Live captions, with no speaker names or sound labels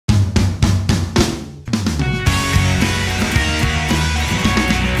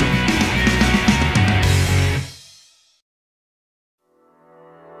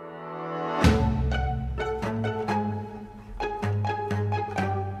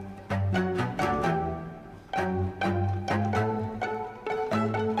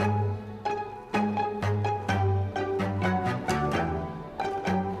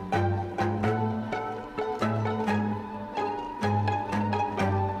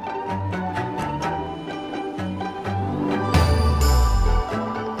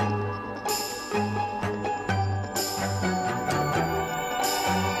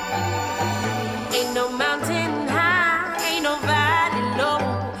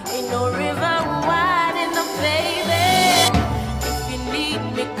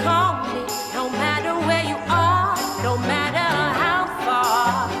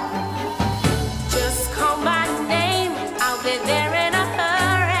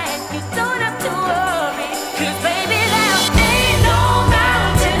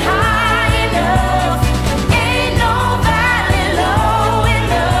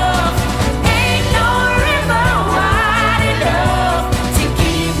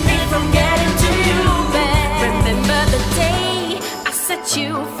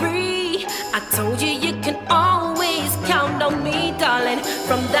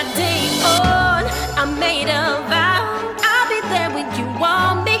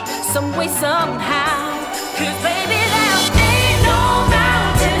somehow. 'Cause baby, there ain't no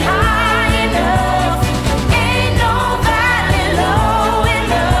mountain high enough, ain't no valley low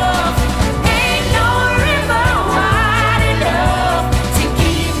enough, ain't no river wide enough to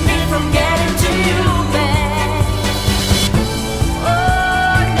keep me from getting to you, babe.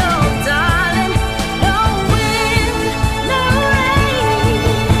 Oh no, darling, no wind, no rain.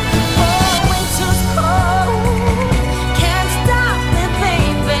 Oh, winter's cold can't stop me,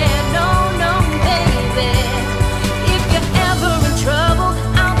 baby. No, no, baby. If you're ever in trouble,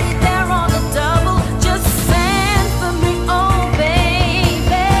 I'll be there on the double. Just send for me, oh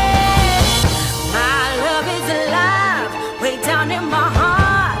baby. My love is alive, way down in my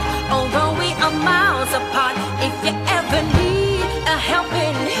heart. Although we are miles apart, if you ever need a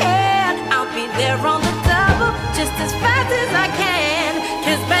helping hand, I'll be there on the